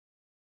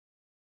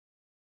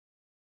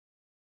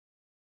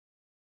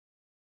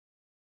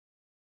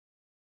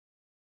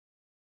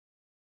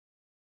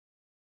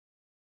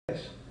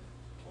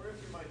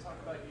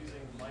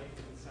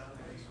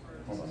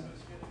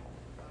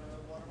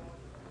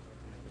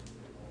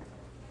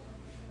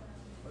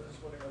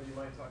you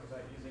might talk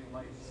about using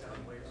light and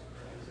sound waves.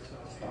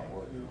 It's not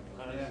working.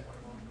 Yeah.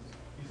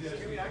 He says,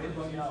 Maybe I can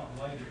just yell.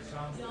 light and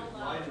sound waves.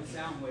 Light and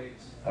sound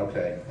waves.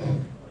 Okay.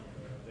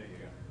 There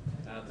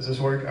you go. Does this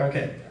work?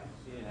 Okay.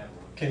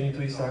 Can you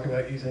please talk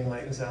about using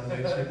light and sound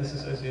waves for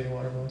disassociating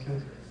water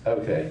molecules?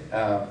 Okay.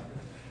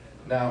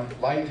 Now,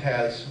 light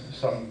has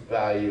some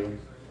value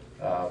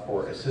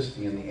for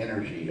assisting in the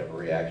energy of a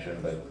reaction,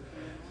 but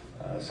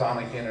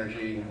sonic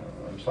energy,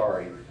 I'm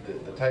sorry,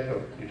 the type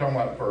of, you're talking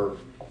about for,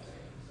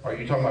 are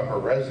you talking about for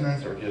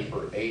resonance or just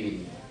for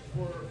aiding?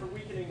 For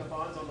weakening the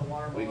bonds on the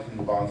water molecule. Weakening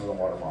the bonds on the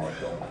water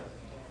molecule.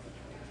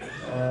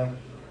 I'm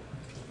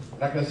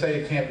not going to say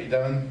it can't be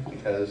done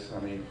because, I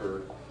mean,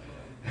 for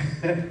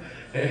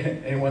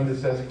anyone that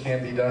says it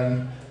can't be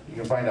done, you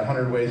can find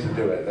 100 ways to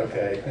do it,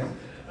 okay?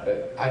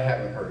 But I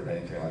haven't heard of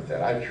anything like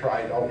that. I've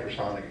tried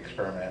ultrasonic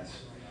experiments.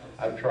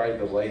 I've tried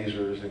the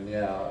lasers, and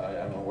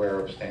yeah, I'm aware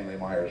of Stanley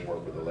Meyer's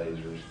work with the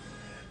lasers.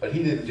 But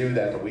he didn't do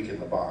that to weaken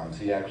the bonds.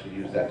 He actually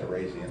used that to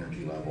raise the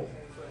energy level.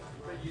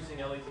 For using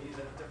LEDs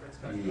at different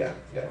spectrum? Yeah,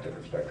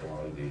 different spectrum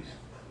LEDs.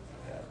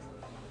 Yeah.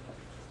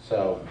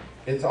 So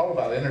it's all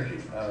about energy.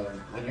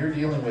 When you're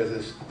dealing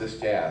with this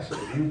gas,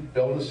 if you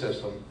build a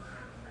system,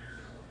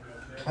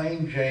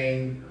 plain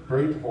Jane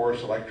brute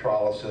force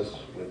electrolysis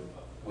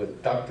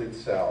with ducted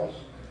cells,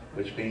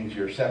 which means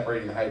you're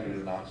separating the hydrogen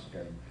and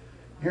oxygen,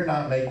 you're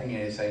not making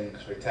anything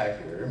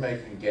spectacular. You're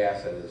making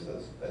gas that is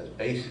as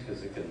basic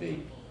as it can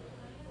be.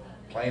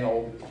 Plain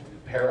old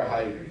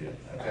para-hydrogen,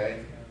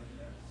 okay?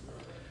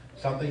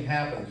 Something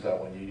happens though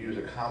when you use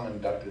a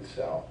common ducted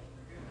cell.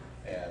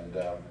 And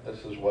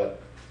this is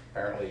what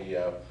apparently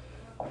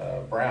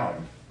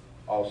Brown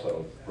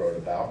also wrote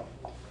about.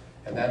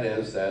 And that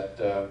is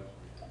that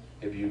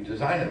if you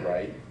design it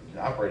right, and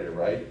operate it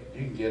right,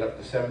 you can get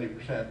up to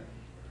 70%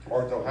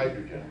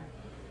 orthohydrogen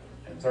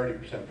and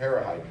 30%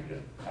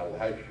 para-hydrogen out of the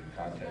hydrogen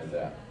content of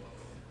that.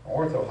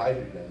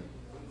 Orthohydrogen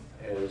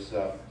is,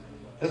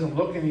 doesn't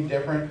look any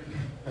different,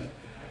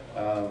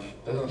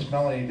 doesn't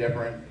smell any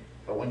different,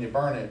 but when you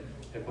burn it,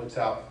 it puts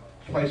out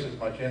twice as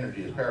much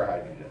energy as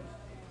para-hydrogen.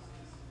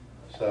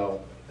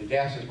 So the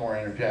gas is more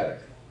energetic.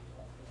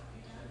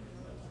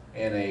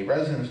 In a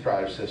resonance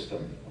drive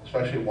system,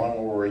 especially one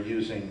where we're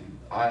using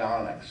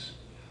ionics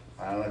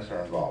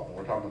are involved, and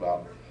we're talking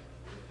about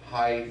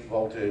high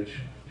voltage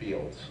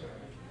fields.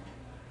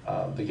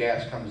 The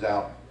gas comes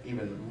out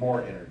even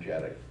more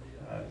energetic.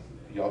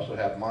 You also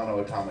have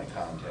monoatomic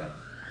content.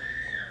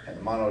 And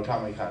the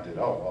monoatomic content,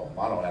 oh,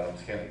 well,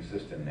 monoatoms can't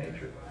exist in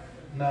nature.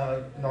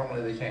 No,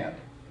 normally they can't.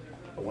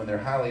 But when they're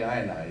highly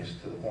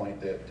ionized to the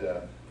point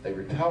that they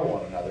repel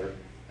one another,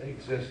 they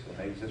exist, and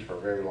they exist for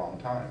a very long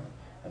time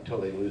until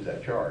they lose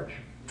that charge.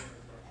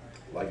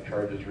 Like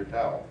charges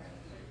repel.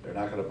 They're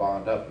not going to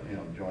bond up,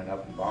 join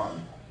up and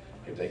bond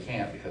if they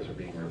can't because they're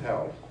being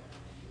repelled.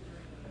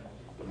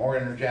 The more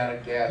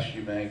energetic gas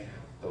you make,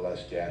 the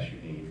less gas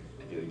you need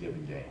to get a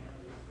given gain.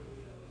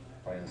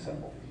 Plain and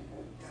simple.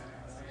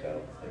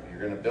 So if you're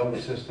going to build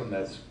a system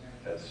that's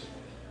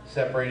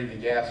separating the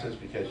gases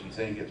because you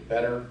think it's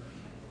better,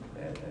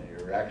 and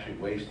you're actually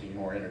wasting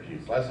more energy.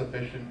 It's less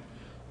efficient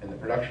in the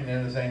production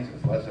end of things,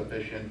 it's less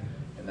efficient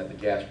in that the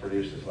gas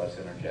produced is less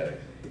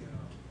energetic.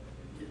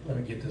 Let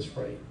me get this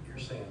right. You're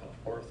saying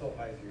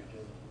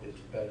orthohydrogen is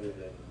better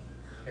than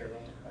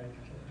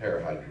para-hydrogen?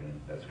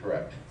 Para-hydrogen, that's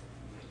correct.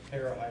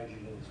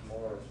 Para-hydrogen is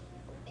more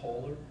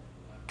polar?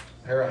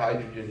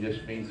 Para-hydrogen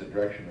just means the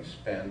direction of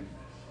spin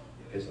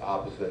is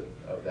opposite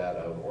of that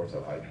of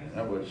orthohydrogen. In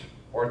other words,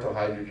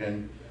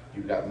 orthohydrogen,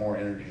 you've got more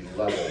energy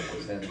level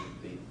within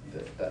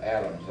the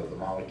atoms of the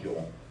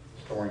molecule,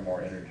 storing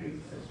more energy.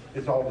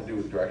 It's all to do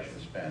with direction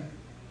of spin.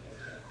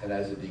 And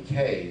as it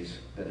decays,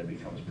 then it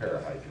becomes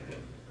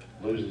para-hydrogen.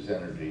 Loses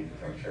energy,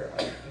 becomes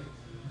para-hydrogen.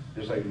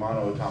 Just like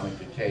monoatomic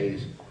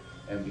decays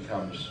and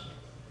becomes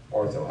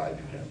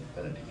orthohydrogen,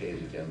 then it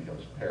decays again,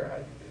 becomes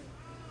para-hydrogen.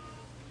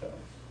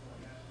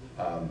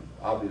 So,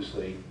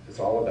 obviously, it's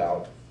all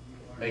about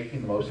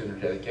making the most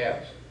energetic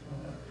gas.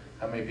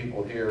 How many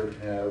people here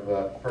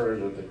have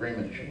heard of the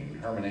Green machine,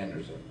 Herman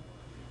Anderson?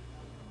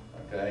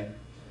 Okay?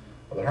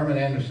 Well, the Herman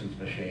Anderson's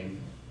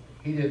machine,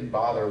 he didn't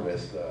bother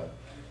with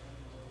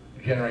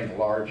generating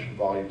large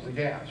volumes of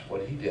gas.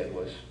 What he did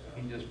was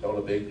he just built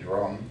a big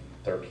drum,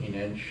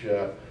 13-inch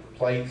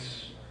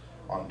plates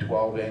on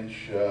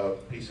 12-inch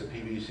piece of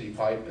PVC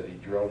pipe that he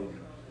drilled and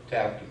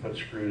tapped and put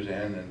screws in,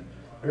 and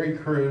very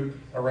crude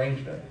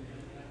arrangement.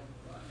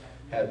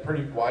 Had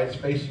pretty wide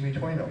spacing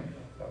between them,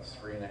 about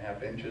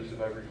 3.5 inches if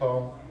I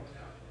recall,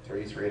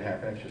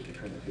 3.5 inches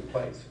between the two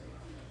plates.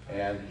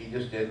 And he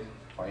just did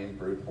plain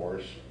brute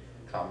force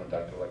common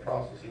ducted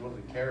electrolysis. He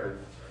wasn't caring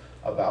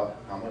about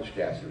how much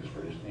gas he was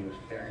producing, he was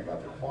caring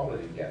about the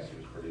quality of gas he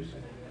was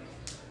producing.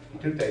 He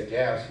took that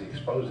gas, he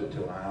exposed it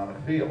to an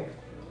ionic field,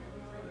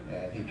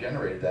 and he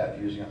generated that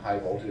using a high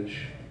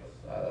voltage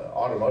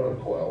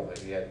automotive coil that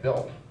he had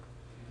built.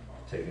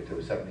 Take it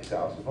to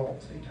 70,000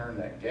 volts. And he turned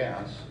that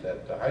gas,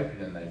 that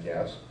hydrogen in that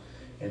gas,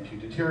 into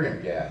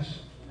deuterium gas,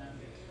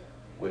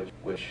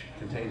 which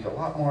contains a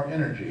lot more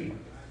energy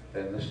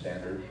than the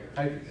standard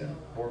hydrogen,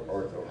 or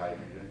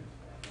orthohydrogen.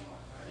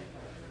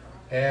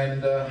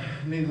 And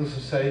needless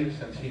to say,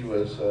 since he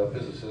was a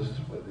physicist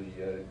with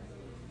the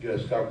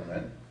U.S.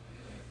 government,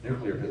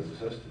 nuclear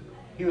physicist,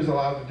 he was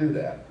allowed to do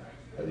that,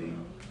 but he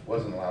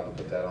wasn't allowed to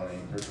put that on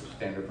any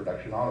standard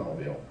production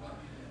automobile.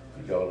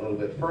 You go a little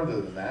bit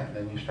further than that, and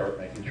then you start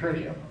making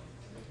tritium.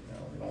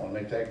 You don't want to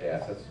make that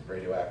gas, that's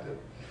radioactive.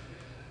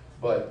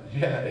 But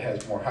yeah, it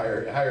has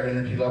higher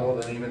energy level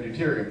than even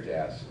deuterium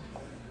gas.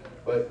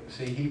 But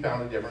see, he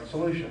found a different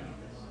solution.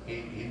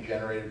 He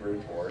generated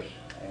brute force,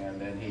 and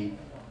then he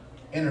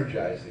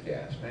energized the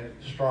gas, made it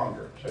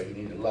stronger, so he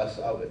needed less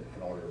of it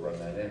in order to run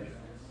that engine.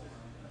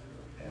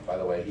 And by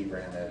the way, he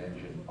ran that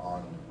engine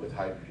on with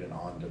hydrogen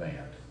on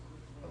demand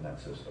on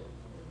that system.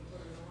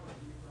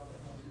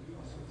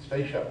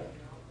 Space shuttle,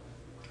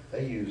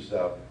 they use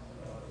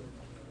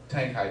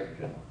tank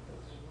hydrogen.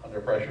 It's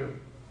under pressure,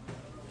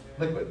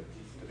 liquid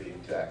to be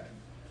exact.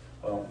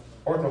 Well,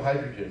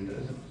 orthohydrogen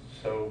isn't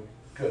so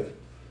good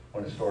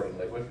when it's stored in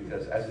liquid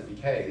because as it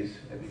decays,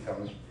 it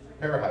becomes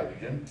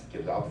parahydrogen,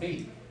 gives off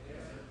heat.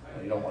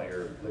 You don't want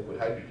your liquid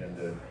hydrogen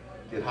to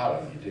get hot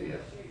on you, do you?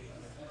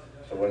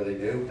 So what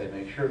do? They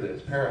make sure that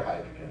it's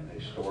parahydrogen. They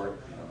store it,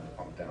 they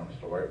pump down,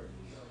 store it.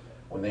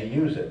 When they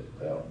use it,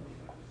 though,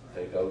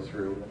 they go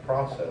through the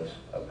process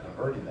of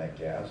converting that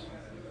gas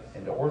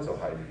into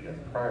orthohydrogen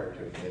prior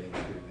to getting to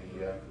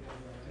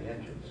the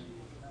engines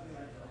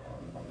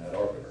on that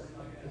orbiter.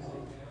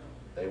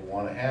 They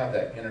want to have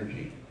that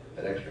energy,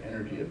 that extra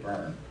energy to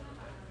burn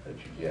that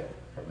you get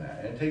from that.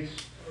 And it takes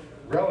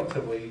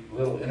relatively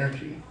little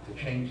energy to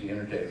change the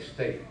energetic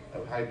state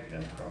of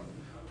hydrogen from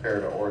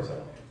para to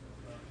ortho,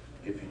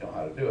 if you know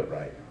how to do it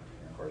right.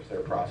 And of course,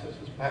 their process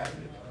is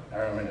patented.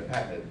 I mean,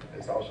 patented,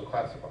 it's also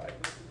classified.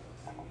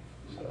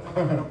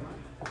 So,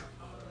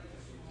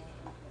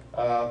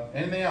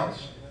 anything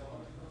else?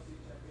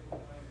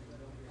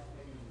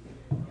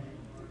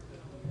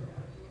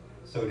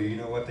 So do you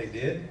know what they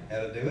did,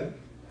 how to do it?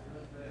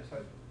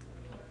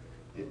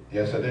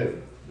 Yes, I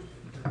do.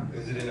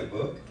 Is it in a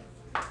book?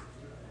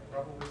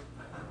 Probably.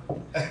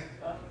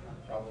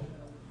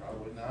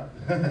 Probably not.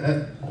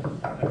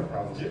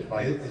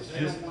 Probably.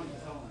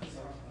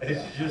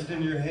 It's just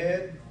in your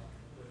head?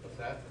 What's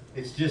that?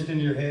 It's just in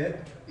your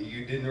head?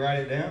 You didn't write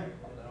it down?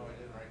 No, I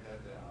didn't write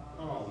that down.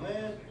 Oh,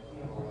 man.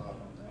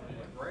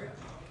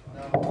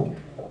 No.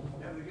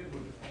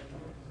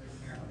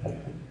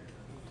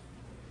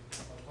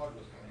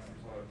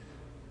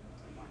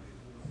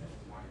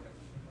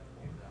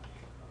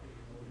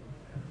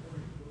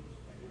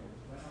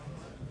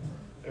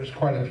 There's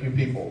quite a few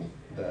people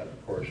that,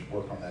 of course,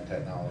 work on that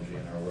technology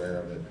and are aware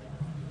of it.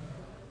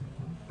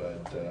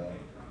 But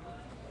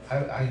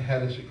I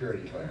had a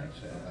security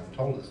clearance, and I'm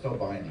told it's still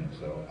binding,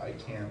 so I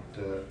can't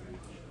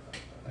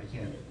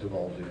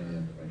divulge any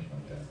information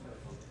like that.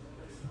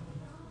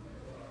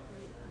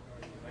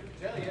 I can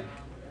tell you.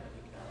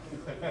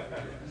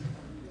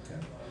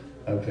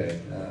 Yeah. Okay.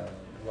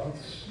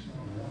 Lots.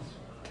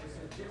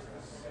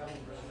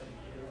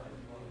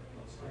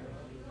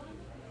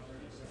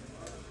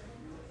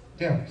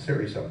 Yeah,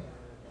 series cell.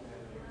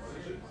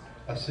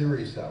 A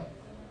series cell.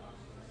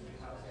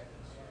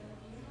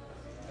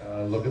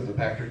 Look at the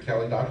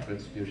Packard-Kelly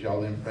documents, gives you all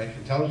the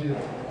information, tells you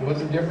what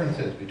the difference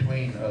is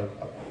between a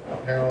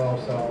parallel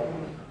cell,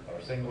 or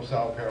a single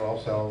cell, parallel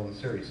cell, and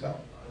series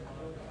cell.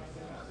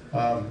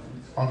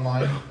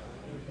 Online,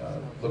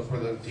 look for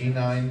the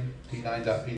D9.P